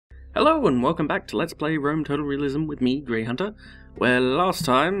Hello and welcome back to Let's Play Rome Total Realism with me, Grey Hunter, where last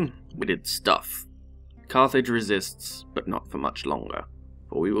time we did stuff. Carthage resists, but not for much longer,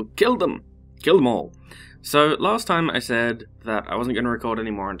 for we will kill them all. So last time I said that I wasn't going to record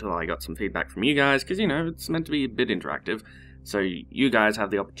anymore until I got some feedback from you guys, because you know, it's meant to be a bit interactive, so you guys have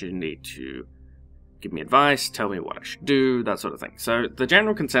the opportunity to give me advice, tell me what I should do, that sort of thing. So the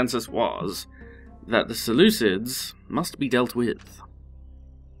general consensus was that the Seleucids must be dealt with.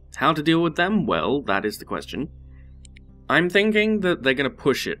 How to deal with them? Well, that is the question. I'm thinking that they're going to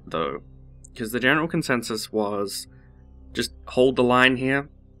push it, though, because the general consensus was just hold the line here,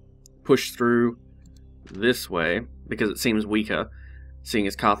 push through this way, because it seems weaker, seeing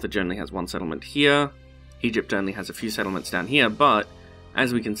as Carthage only has one settlement here, Egypt only has a few settlements down here, but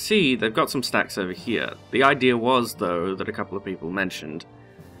as we can see, they've got some stacks over here. The idea was, though, that a couple of people mentioned,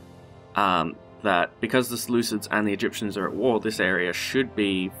 that because the Seleucids and the Egyptians are at war, this area should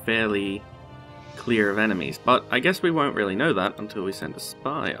be fairly clear of enemies. But I guess we won't really know that until we send a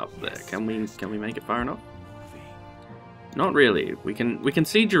spy up there. Can we make it far enough? Not really. We can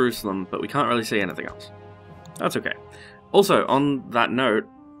see Jerusalem, but we can't really see anything else. That's okay. Also, on that note,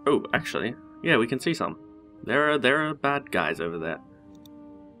 oh, actually, yeah, we can see some. There are bad guys over there.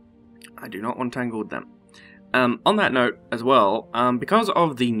 I do not want to tangle with them. On that note as well, because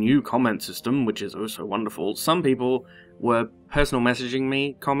of the new comment system, which is oh so wonderful, some people were personal messaging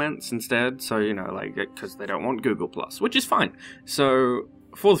me comments instead, so, you know, like, because they don't want Google+, which is fine. So,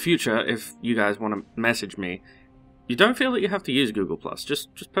 for the future, if you guys want to message me, you don't feel that you have to use Google+,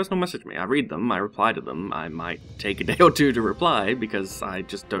 just personal message me. I read them, I reply to them, I might take a day or two to reply, because I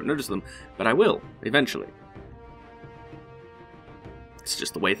just don't notice them, but I will, eventually. It's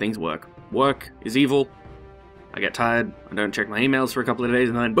just the way things work. Work is evil. I get tired, I don't check my emails for a couple of days,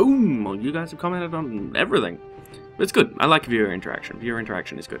 and then boom, well, you guys have commented on everything. But it's good, I like viewer interaction. Viewer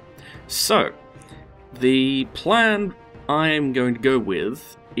interaction is good. So, the plan I'm going to go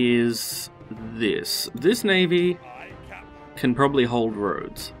with is this. This navy can probably hold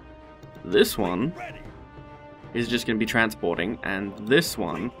roads. This one is just going to be transporting, and this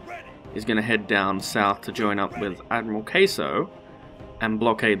one is going to head down south to join up with Admiral Queso and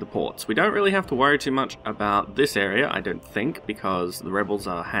blockade the ports. We don't really have to worry too much about this area, I don't think, because the rebels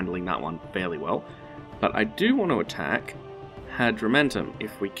are handling that one fairly well. But I do want to attack Hadrumentum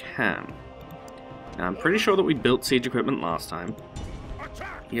if we can. Now, I'm pretty sure that we built siege equipment last time.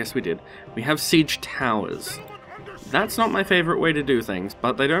 Yes, we did. We have siege towers. That's not my favorite way to do things,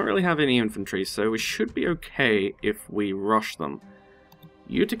 but they don't really have any infantry, so we should be okay if we rush them.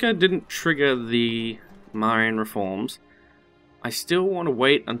 Utica didn't trigger the Marian reforms. I still want to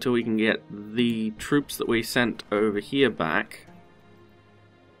wait until we can get the troops that we sent over here back,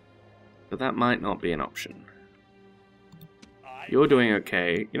 but that might not be an option. You're doing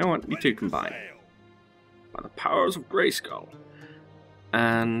okay. You know what? You two combine. By the powers of Grayskull.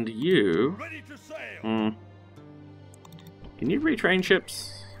 And you... Can you retrain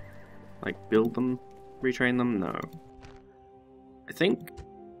ships? Like, build them? Retrain them? No. I think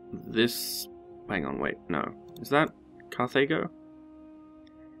this... Hang on, wait, no. Is that Carthago?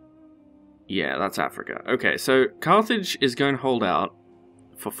 Yeah, that's Africa. Okay, so Carthage is going to hold out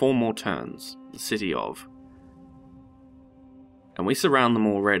for 4 more turns, the city of. And we surround them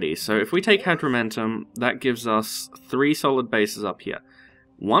already, so if we take Hadrumentum, that gives us 3 solid bases up here.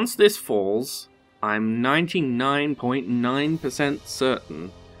 Once this falls, I'm 99.9%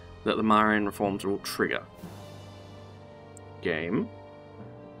 certain that the Marian reforms will trigger. Game,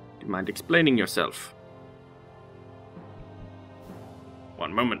 do you mind explaining yourself?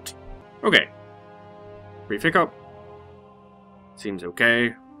 One moment. Okay. Prefix up. Seems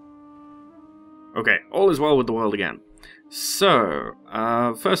okay. Okay, all is well with the world again. So,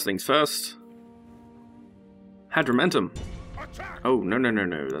 first things first. Hadrumentum. Oh, no,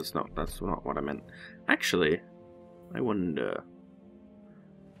 that's not what I meant. Actually, I wonder...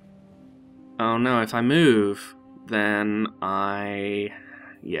 Oh no, if I move, then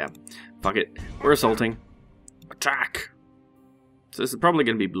yeah, fuck it. We're assaulting. Attack! So this is probably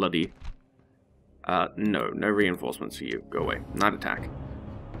going to be bloody. No reinforcements for you. Go away. Not attack.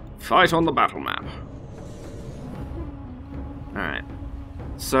 Fight on the battle map. Alright.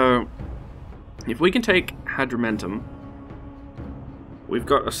 So, if we can take Hadrumentum, we've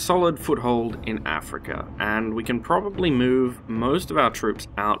got a solid foothold in Africa, and we can probably move most of our troops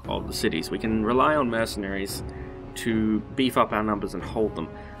out of the cities. We can rely on mercenaries to beef up our numbers and hold them.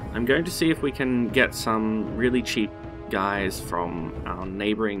 I'm going to see if we can get some really cheap guys from our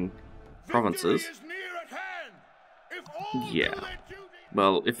neighboring provinces. Yeah.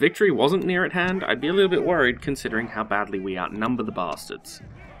 Well, if victory wasn't near at hand, I'd be a little bit worried considering how badly we outnumber the bastards.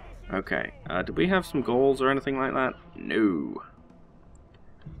 Okay, did we have some goals or anything like that? No.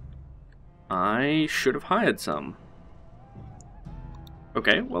 I should have hired some.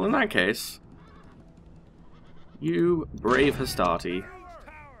 Okay, well in that case, you brave Hastati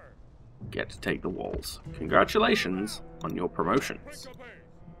get to take the walls. Congratulations on your promotions.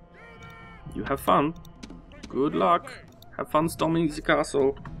 You have fun. Good luck. Have fun storming the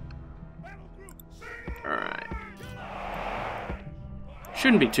castle. Alright.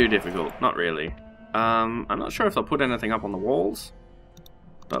 Shouldn't be too difficult, not really. I'm not sure if I'll put anything up on the walls,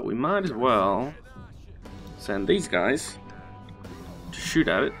 but we might as well send these guys to shoot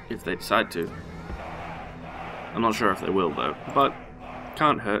at it if they decide to. I'm not sure if they will though, but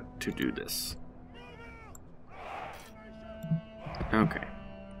can't hurt to do this. Okay.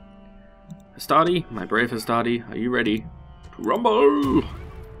 Hastati, my brave Hastati, are you ready to rumble?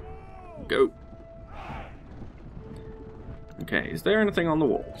 Go. Okay, is there anything on the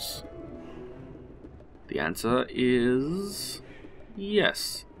walls? The answer is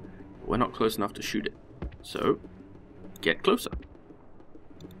yes. We're not close enough to shoot it. So, get closer.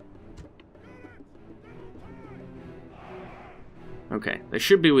 Okay, they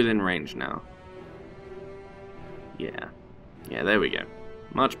should be within range now. Yeah. Yeah, there we go.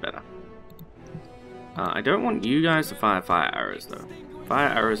 Much better. I don't want you guys to fire arrows, though. Fire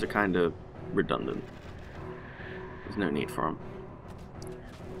arrows are kind of redundant. There's no need for them.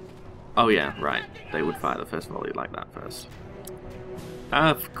 Oh yeah, right. They would fire the first volley like that first.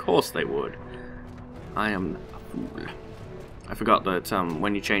 Of course they would. I am a fool. I forgot that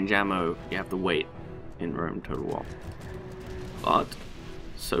when you change ammo, you have to wait in Rome Total War. But,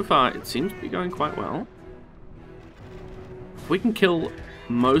 so far, it seems to be going quite well. If we can kill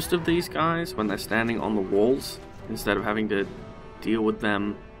most of these guys when they're standing on the walls, instead of having to deal with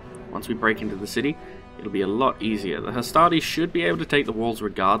them once we break into the city, it'll be a lot easier. The Hastati should be able to take the walls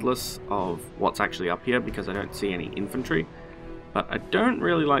regardless of what's actually up here, because I don't see any infantry. But I don't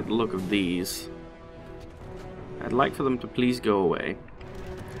really like the look of these. I'd like for them to please go away.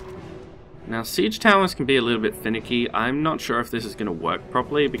 Now, siege towers can be a little bit finicky. I'm not sure if this is going to work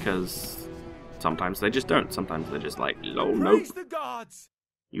properly, because sometimes they just don't. Sometimes they're just like, oh, nope.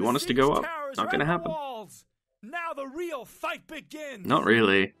 You want us to go up? Not going to happen. Now the real fight begins. Not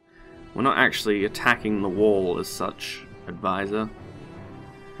really. We're not actually attacking the wall as such, advisor.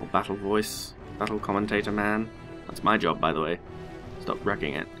 Or battle voice. Battle commentator man. That's my job, by the way. Stop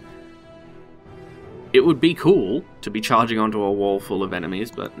wrecking it. It would be cool to be charging onto a wall full of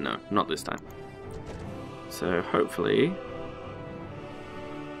enemies, but no, not this time. So hopefully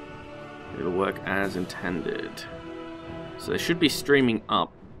it'll work as intended. So they should be streaming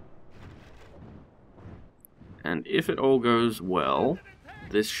up. And if it all goes well,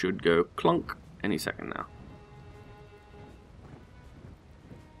 this should go clunk any second now.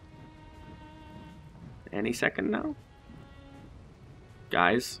 Any second now?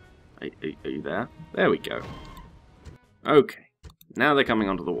 Guys, are you there? There we go. Okay, now they're coming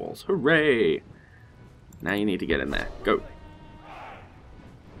onto the walls. Hooray! Now you need to get in there. Go.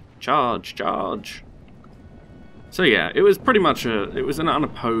 Charge, charge. So yeah, it was pretty much it was an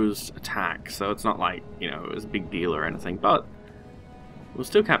unopposed attack, so it's not like, you know, it was a big deal or anything, but we'll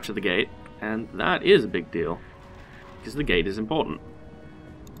still capture the gate, and that is a big deal, because the gate is important.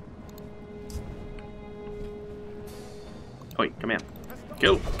 Oi, come here.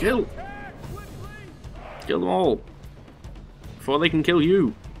 Kill, kill! Kill them all! Before they can kill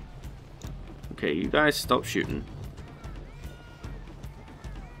you! Okay, you guys stop shooting.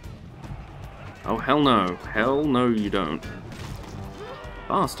 Oh, hell no. Hell no you don't.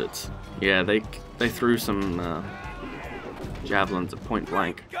 Bastards. Yeah, they threw some javelins at point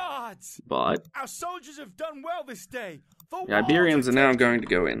blank. But our soldiers have done well this day. the Iberians are now going to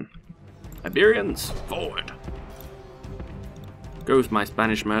go in. Iberians, forward! Go, my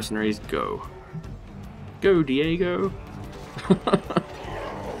Spanish mercenaries, go. Go, Diego!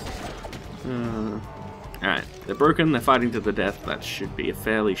 Alright, they're broken, they're fighting to the death. That should be a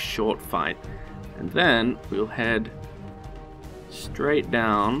fairly short fight. And then we'll head straight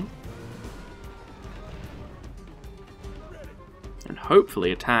down and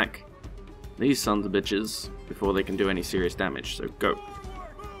hopefully attack these sons of bitches before they can do any serious damage. So go.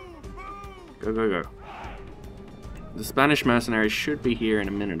 Go, go, go. The Spanish mercenaries should be here in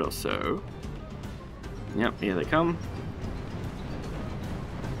a minute or so. Yep, here they come.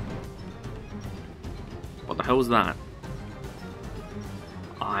 What the hell was that?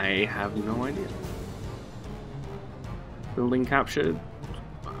 I have no idea. Building captured?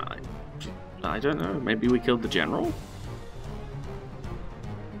 I don't know. Maybe we killed the general?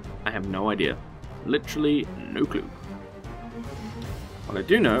 I have no idea. Literally no clue. What I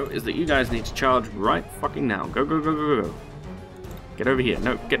do know is that you guys need to charge right fucking now. Go, go, go, go, go. Get over here.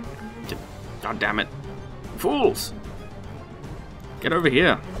 No, get... God damn it. Fools! Get over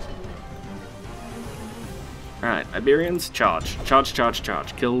here. Alright, Iberians, charge. Charge, charge,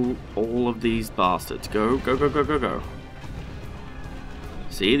 charge. Kill all of these bastards. Go, go, go, go, go, go.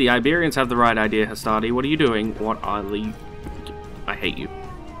 See, the Iberians have the right idea, Hastati. What are you doing? What are the... I hate you.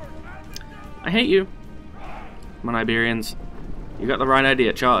 I hate you. Come on, Iberians. You got the right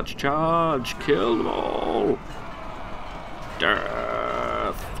idea. Charge. Charge. Kill them all.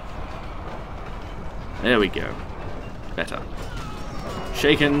 Death. There we go. Better.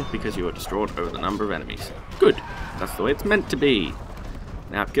 Shaken because you were distraught over the number of enemies. Good. That's the way it's meant to be.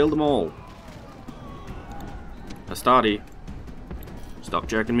 Now kill them all. Hastati. Stop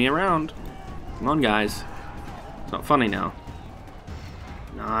jerking me around. Come on, guys. It's not funny now.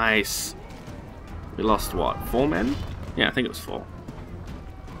 Nice. We lost, what, 4 men? Yeah, I think it was 4.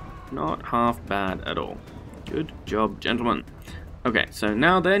 Not half bad at all. Good job, gentlemen. Okay, so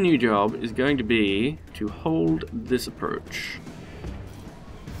now their new job is going to be to hold this approach.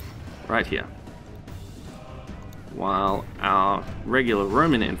 Right here. While our regular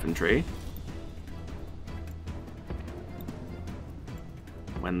Roman infantry,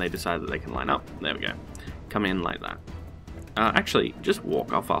 when they decide that they can line up, there we go, come in like that. Actually, just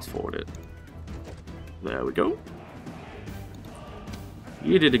walk, I'll fast forward it. There we go.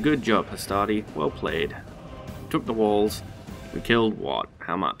 You did a good job, Hastati. Well played. Took the walls. We killed what?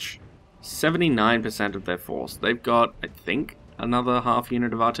 How much? 79% of their force. They've got, I think, another half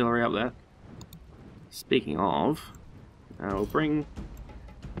unit of artillery up there. Speaking of, we'll bring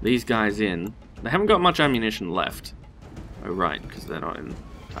these guys in. They haven't got much ammunition left. Oh, right, because they're not in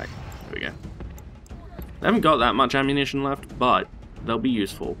tight. There we go. They haven't got that much ammunition left, but they'll be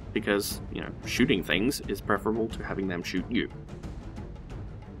useful because, you know, shooting things is preferable to having them shoot you.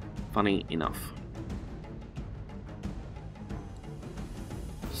 Funny enough.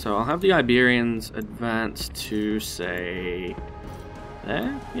 So I'll have the Iberians advance to, say,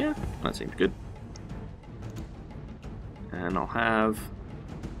 there? Yeah, that seems good. And I'll have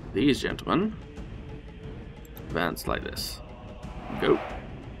these gentlemen advance like this. Go.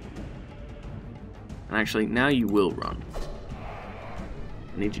 And actually, now you will run.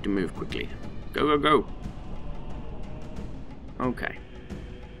 I need you to move quickly. Go, go, go. Okay.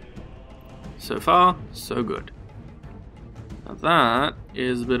 So far, so good. Now that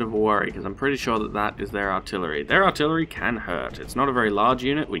is a bit of a worry, because I'm pretty sure that that is their artillery. Their artillery can hurt. It's not a very large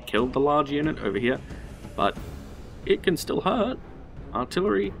unit. We killed the large unit over here, but it can still hurt.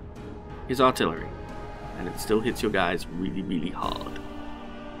 Artillery is artillery, and it still hits your guys really, really hard,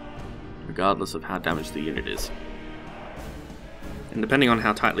 regardless of how damaged the unit is. And depending on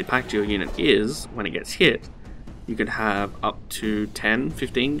how tightly packed your unit is, when it gets hit, you could have up to 10,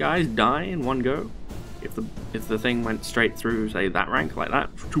 15 guys die in one go. If the thing went straight through, say, that rank like that,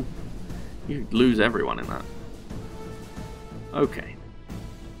 you'd lose everyone in that. Okay.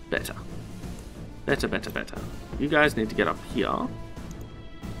 Better. Better, better, better. You guys need to get up here.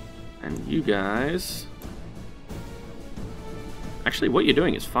 And you guys... Actually, what you're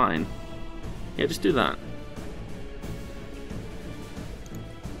doing is fine. Yeah, just do that.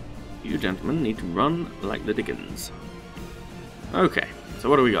 You gentlemen need to run like the dickens. Okay, so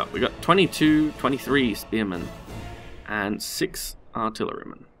what do we got? We got 22, 23 spearmen and 6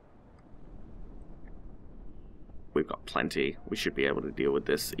 artillerymen. We've got plenty. We should be able to deal with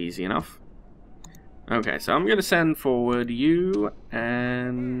this easy enough. Okay, so I'm going to send forward you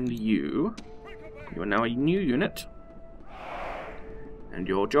and you. You are now a new unit. And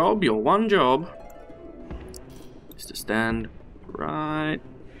your job, your one job, is to stand right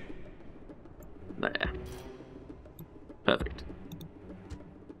there. Perfect.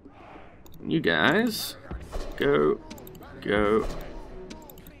 And you guys, go, go,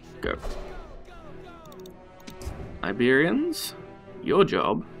 go. Iberians, your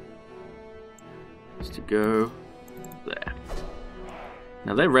job is to go there.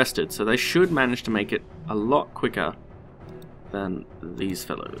 Now they're rested, so they should manage to make it a lot quicker than these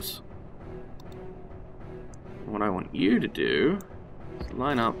fellows. What I want you to do is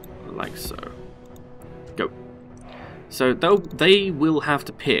line up like so. Go. So they will have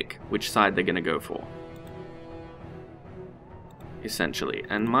to pick which side they're going to go for, essentially,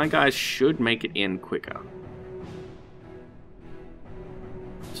 and my guys should make it in quicker.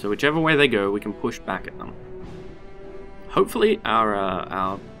 So whichever way they go, we can push back at them. Hopefully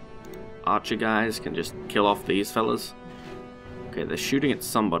our archer guys can just kill off these fellas. Okay, they're shooting at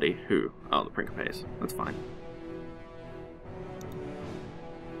somebody. Who? Oh, the Principes. That's fine.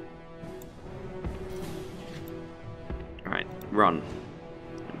 Alright, run.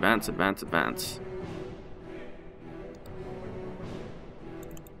 Advance, advance, advance.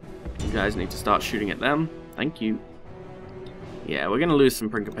 You guys need to start shooting at them. Thank you. Yeah, we're gonna lose some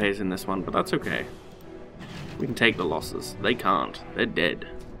Principes in this one, but that's okay. We can take the losses. They can't. They're dead.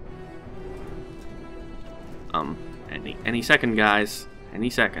 Any second, guys. Any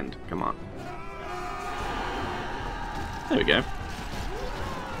second. Come on. There we go.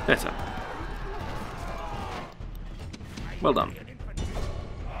 Better. Well done.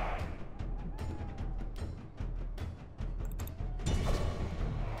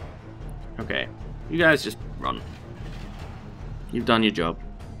 Okay. You guys just run. You've done your job.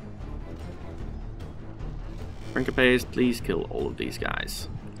 Principes, please kill all of these guys.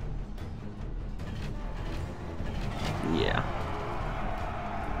 Yeah.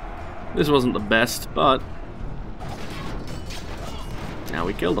 This wasn't the best, but now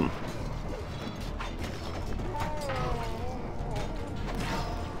we killed them.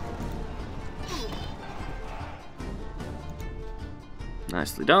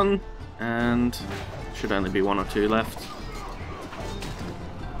 Nicely done. And should only be 1 or 2 left.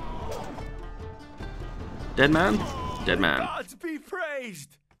 Dead man? Dead man. Gods be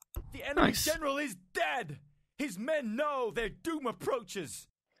praised! The enemy general is dead! His men know their doom approaches!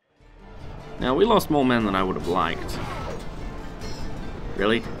 Now, we lost more men than I would have liked.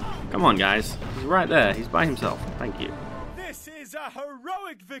 Really? Come on, guys. He's right there. He's by himself. Thank you. This is a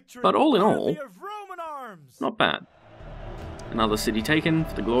heroic victory! But all in all, of Roman arms. Not bad. Another city taken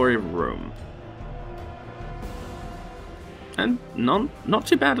for the glory of Rome. And not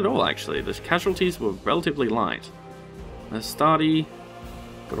too bad at all, actually. The casualties were relatively light. Astarte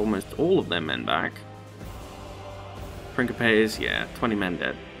got almost all of their men back. Principes, yeah, 20 men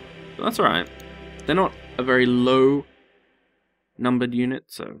dead. But that's alright. They're not a very low numbered unit,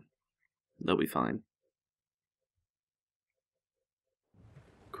 so they'll be fine.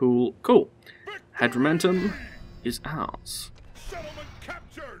 Cool, cool. Hadrumentum is ours.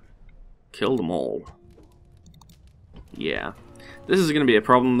 Kill them all. Yeah. This is going to be a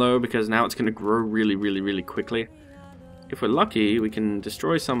problem though, because now it's going to grow really quickly. If we're lucky, we can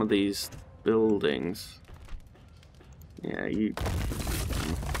destroy some of these buildings. Yeah, you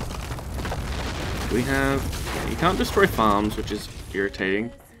can't destroy farms, which is irritating.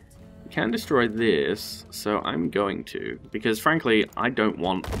 You can destroy this, so I'm going to, because frankly, I don't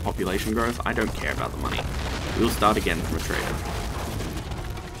want the population growth. I don't care about the money. We'll start again from a trader.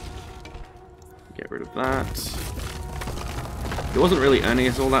 Get rid of that. It wasn't really earning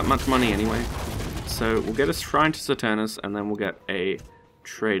us all that much money anyway. So we'll get a shrine to Saturnus, and then we'll get a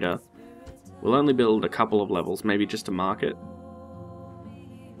trader. We'll only build a couple of levels, maybe just to mark it.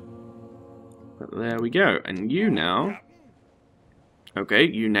 But there we go. And you now... Okay,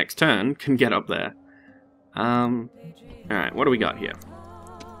 you next turn can get up there. Alright, what do we got here?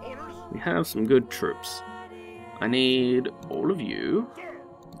 We have some good troops. I need all of you.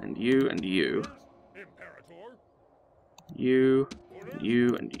 And you, and you. You,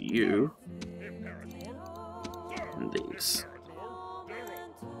 you, and you. And these.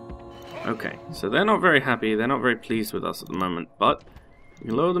 Okay, so they're not very happy, they're not very pleased with us at the moment, but we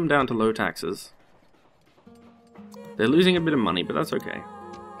can lower them down to low taxes. They're losing a bit of money, but that's okay.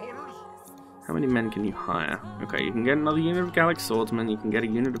 How many men can you hire? Okay, you can get another unit of Gallic swordsmen, you can get a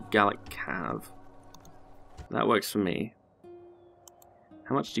unit of Gallic cav. That works for me.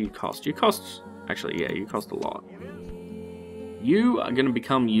 How much do you cost? You cost... Actually, yeah, you cost a lot. You are going to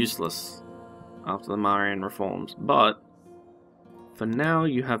become useless after the Marian reforms, but for now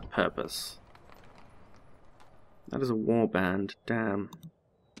you have purpose. That is a war band. Damn.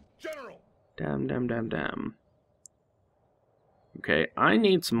 General. Damn. Okay, I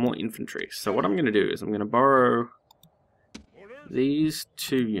need some more infantry. So what I'm going to do is I'm going to borrow these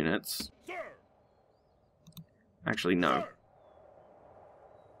 2 units. Actually, no.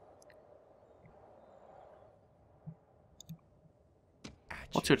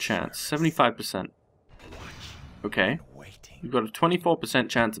 What's your chance? 75%. Okay. You've got a 24%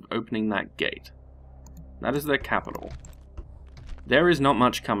 chance of opening that gate. That is their capital. There is not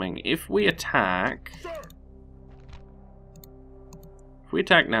much coming. If we attack... If we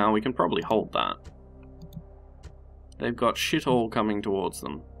attack now, we can probably hold that. They've got shit all coming towards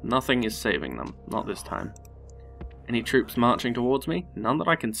them. Nothing is saving them. Not this time. Any troops marching towards me? None that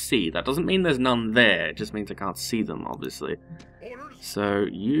I can see. That doesn't mean there's none there. It just means I can't see them, obviously. So,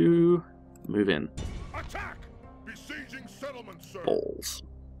 you... move in. Attack! Besieging settlement, sir. Balls.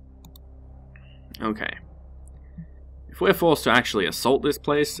 Okay. If we're forced to actually assault this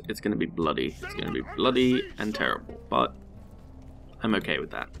place, it's going to be bloody. It's going to be bloody and terrible, but I'm okay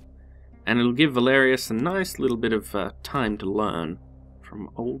with that. And it'll give Valerius a nice little bit of time to learn from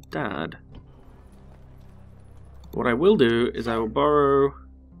old Dad. What I will do is I will borrow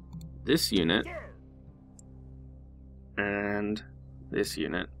this unit and this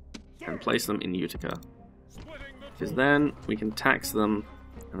unit and place them in Utica. Because then we can tax them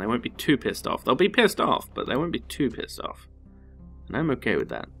and they won't be too pissed off. They'll be pissed off, but they won't be too pissed off. And I'm okay with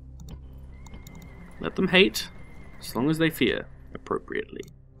that. Let them hate, as long as they fear appropriately.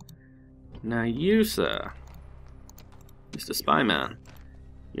 Now you, sir, Mr. Spyman,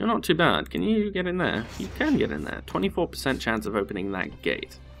 you're not too bad. Can you get in there? You can get in there. 24% chance of opening that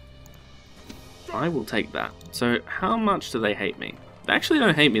gate. I will take that. So how much do they hate me? They actually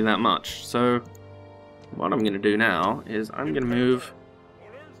don't hate me that much. So what I'm going to do now is I'm going to move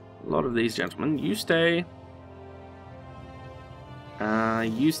a lot of these gentlemen. You stay.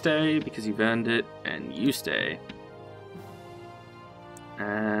 You stay because you've earned it. And you stay.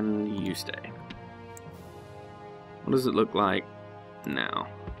 And you stay. What does it look like now?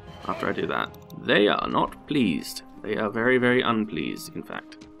 After I do that. They are not pleased. They are very, very unpleased, in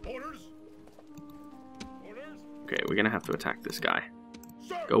fact. Okay, we're gonna have to attack this guy.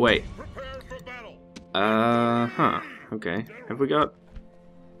 Go away. Okay. Have we got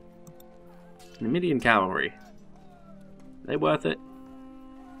Numidian cavalry? Are they worth it?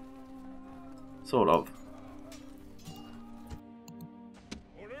 Sort of.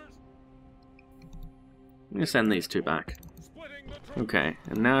 I'm gonna send these two back. Okay,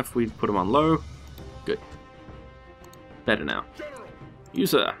 and now if we put them on low, good. Better now. You,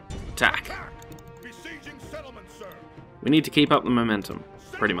 sir, attack. We need to keep up the momentum,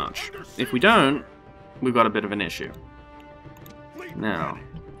 pretty much. If we don't, we've got a bit of an issue. Now,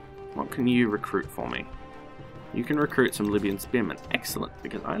 what can you recruit for me? You can recruit some Libyan spearmen. Excellent,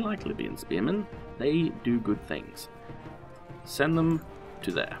 because I like Libyan spearmen. They do good things. Send them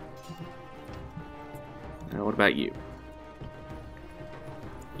to there. Now, what about you?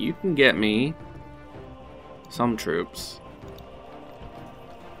 You can get me some troops.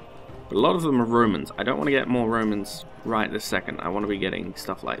 But a lot of them are Romans. I don't want to get more Romans right this second. I want to be getting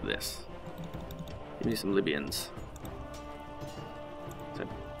stuff like this. Give me some Libyans. So,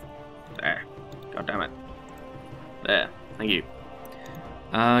 there. God damn it. There. Thank you.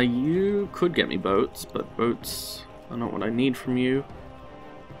 You could get me boats, but boats are not what I need from you.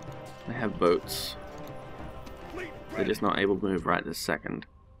 I have boats. They're just not able to move right this second.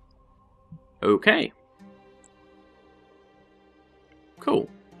 Okay. Cool.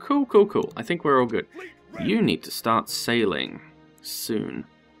 Cool, cool, cool. I think we're all good. You need to start sailing. Soon.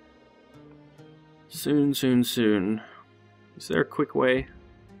 Soon, soon, soon. Is there a quick way?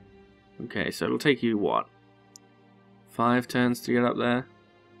 Okay, so it'll take you, what? 5 turns to get up there?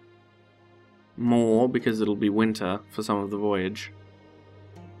 More, because it'll be winter for some of the voyage.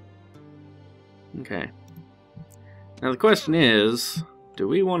 Okay. Now the question is, do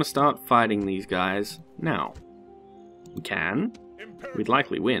we want to start fighting these guys now? We can. We'd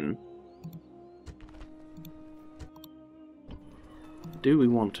likely win. Do we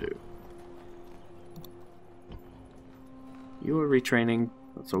want to? You are retraining.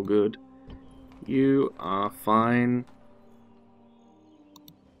 That's all good. You are fine.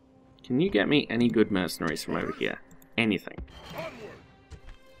 Can you get me any good mercenaries from over here? Anything?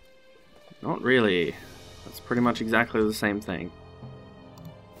 Not really. That's pretty much exactly the same thing.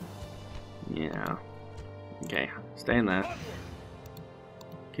 Yeah. Okay, stay in there.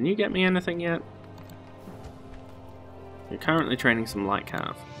 Can you get me anything yet? You're currently training some light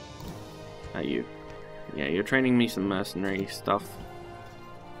cav. Are you? Yeah, you're training me some mercenary stuff.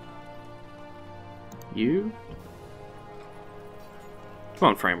 You? Come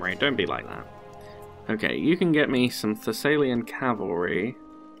on, frame rate, don't be like that. Okay, you can get me some Thessalian cavalry.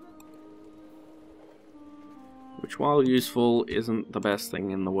 Which, while useful, isn't the best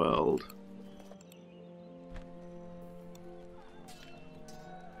thing in the world.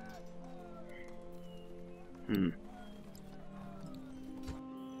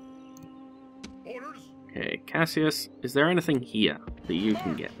 Okay, Cassius, is there anything here that you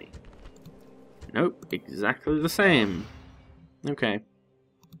can get me? Nope, exactly the same. Okay.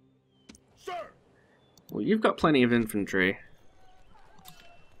 Well, you've got plenty of infantry.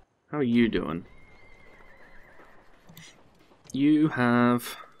 How are you doing? You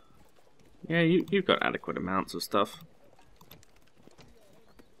have... Yeah, you've got adequate amounts of stuff.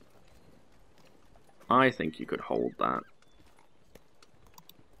 I think you could hold that.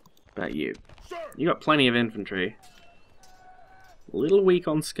 About you. You got plenty of infantry. A little weak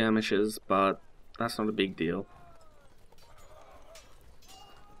on skirmishes, but that's not a big deal.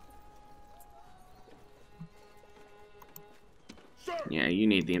 Yeah, you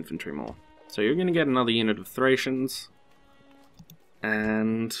need the infantry more. So you're going to get another unit of Thracians.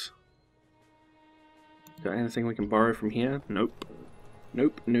 And got anything we can borrow from here? Nope.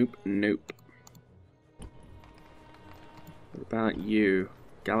 Nope, nope, nope. What about you?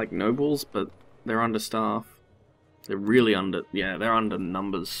 Gallic nobles, but they're understaffed. They're really yeah, they're under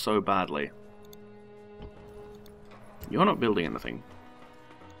numbers so badly. You're not building anything.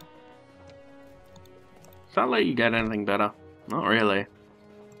 Does that let you get anything better? Not really.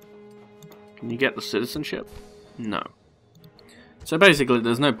 Can you get the citizenship? No. So basically,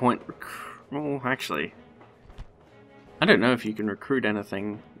 there's no point. Well, actually, I don't know if you can recruit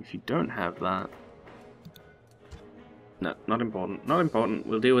anything if you don't have that. No, not important. Not important.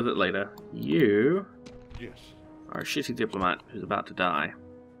 We'll deal with it later. You are a shitty diplomat who's about to die.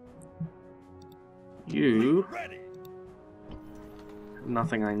 You have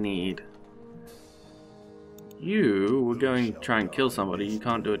nothing I need. You were going to try and kill somebody. You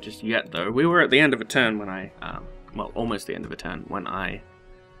can't do it just yet, though. We were at the end of a turn when I, well, almost the end of a turn when I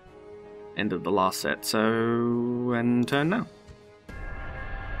ended the last set. So, end turn now.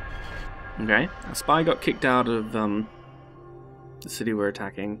 Okay, a spy got kicked out of the city we're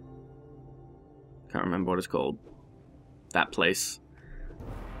attacking. Can't remember what it's called. That place.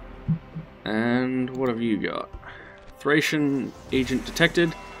 And what have you got? Thracian agent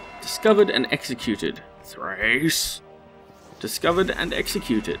detected, discovered and executed. Thrace. Discovered and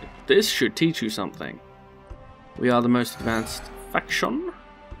executed. This should teach you something. We are the most advanced faction.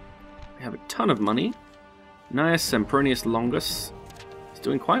 We have a ton of money. Gnaeus Sempronius Longus is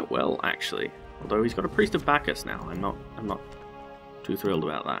doing quite well, actually. Although he's got a priest of Bacchus now. I'm not too thrilled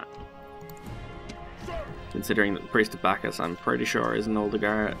about that. Considering that the priest of Bacchus, I'm pretty sure, isn't all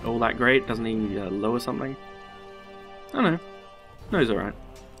that great. Doesn't he lower something? I don't know. No, he's alright.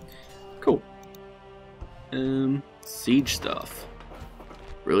 Cool. Siege stuff.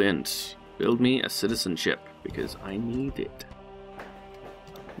 Brilliant. Build me a citizenship, because I need it.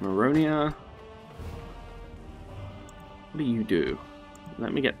 Maronia. What do you do?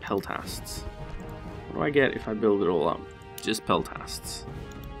 Let me get peltasts. What do I get if I build it all up? Just peltasts.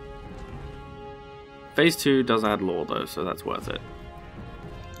 Phase 2 does add law though, so that's worth it.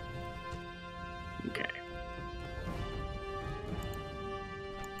 Okay.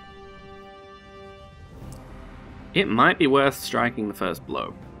 It might be worth striking the first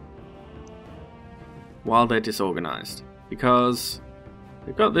blow while they're disorganized, because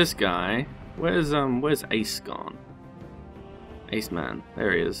we've got this guy. Where's Ace gone? Ace Man,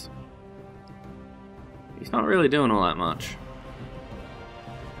 there he is. He's not really doing all that much.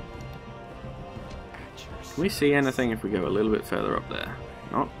 Can we see anything if we go a little bit further up there?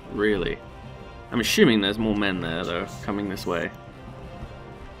 Not really. I'm assuming there's more men there though, coming this way.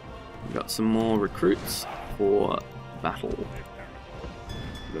 We've got some more recruits for battle.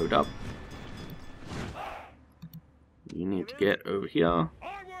 Load up. You need to get over here.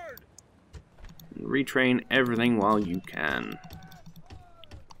 And retrain everything while you can.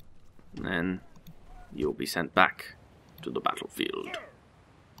 And then you'll be sent back to the battlefield.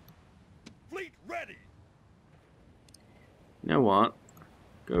 Fleet ready. You know what?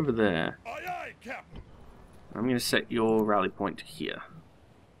 Go over there. Aye, aye, Captain. I'm going to set your rally point to here.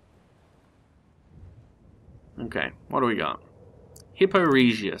 Okay, what do we got? Hippo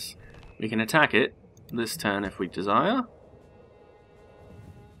Regius. We can attack it this turn if we desire.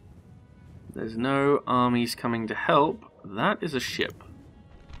 There's no armies coming to help. That is a ship.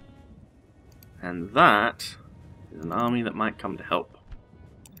 And that is an army that might come to help.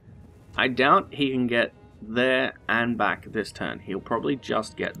 I doubt he can get there and back this turn. He'll probably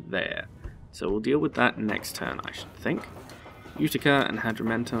just get there. So we'll deal with that next turn, I should think. Utica and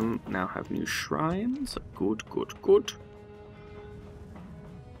Hadrumentum now have new shrines. Good, good, good.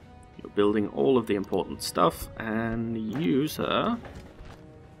 You're building all of the important stuff, and user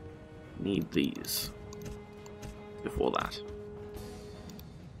need these before that.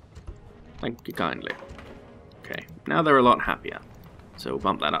 Thank you kindly. Okay, now they're a lot happier. So we'll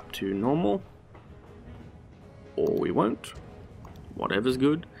bump that up to normal. Or we won't. Whatever's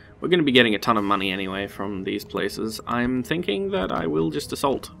good. We're going to be getting a ton of money anyway from these places. I'm thinking that I will just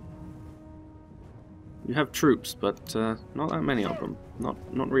assault. You have troops, but not that many of them.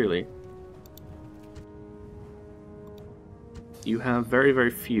 Not really. You have very, very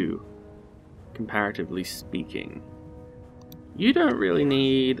few, comparatively speaking. You don't really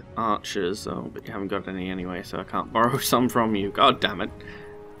need archers, but you haven't got any anyway, so I can't borrow some from you. God damn it.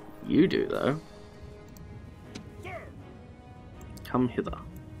 You do, though. Come hither.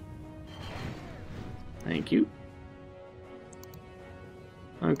 Thank you.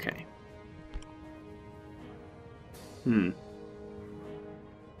 Okay.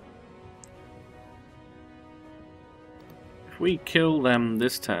 If we kill them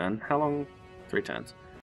this turn, how long? 3 turns.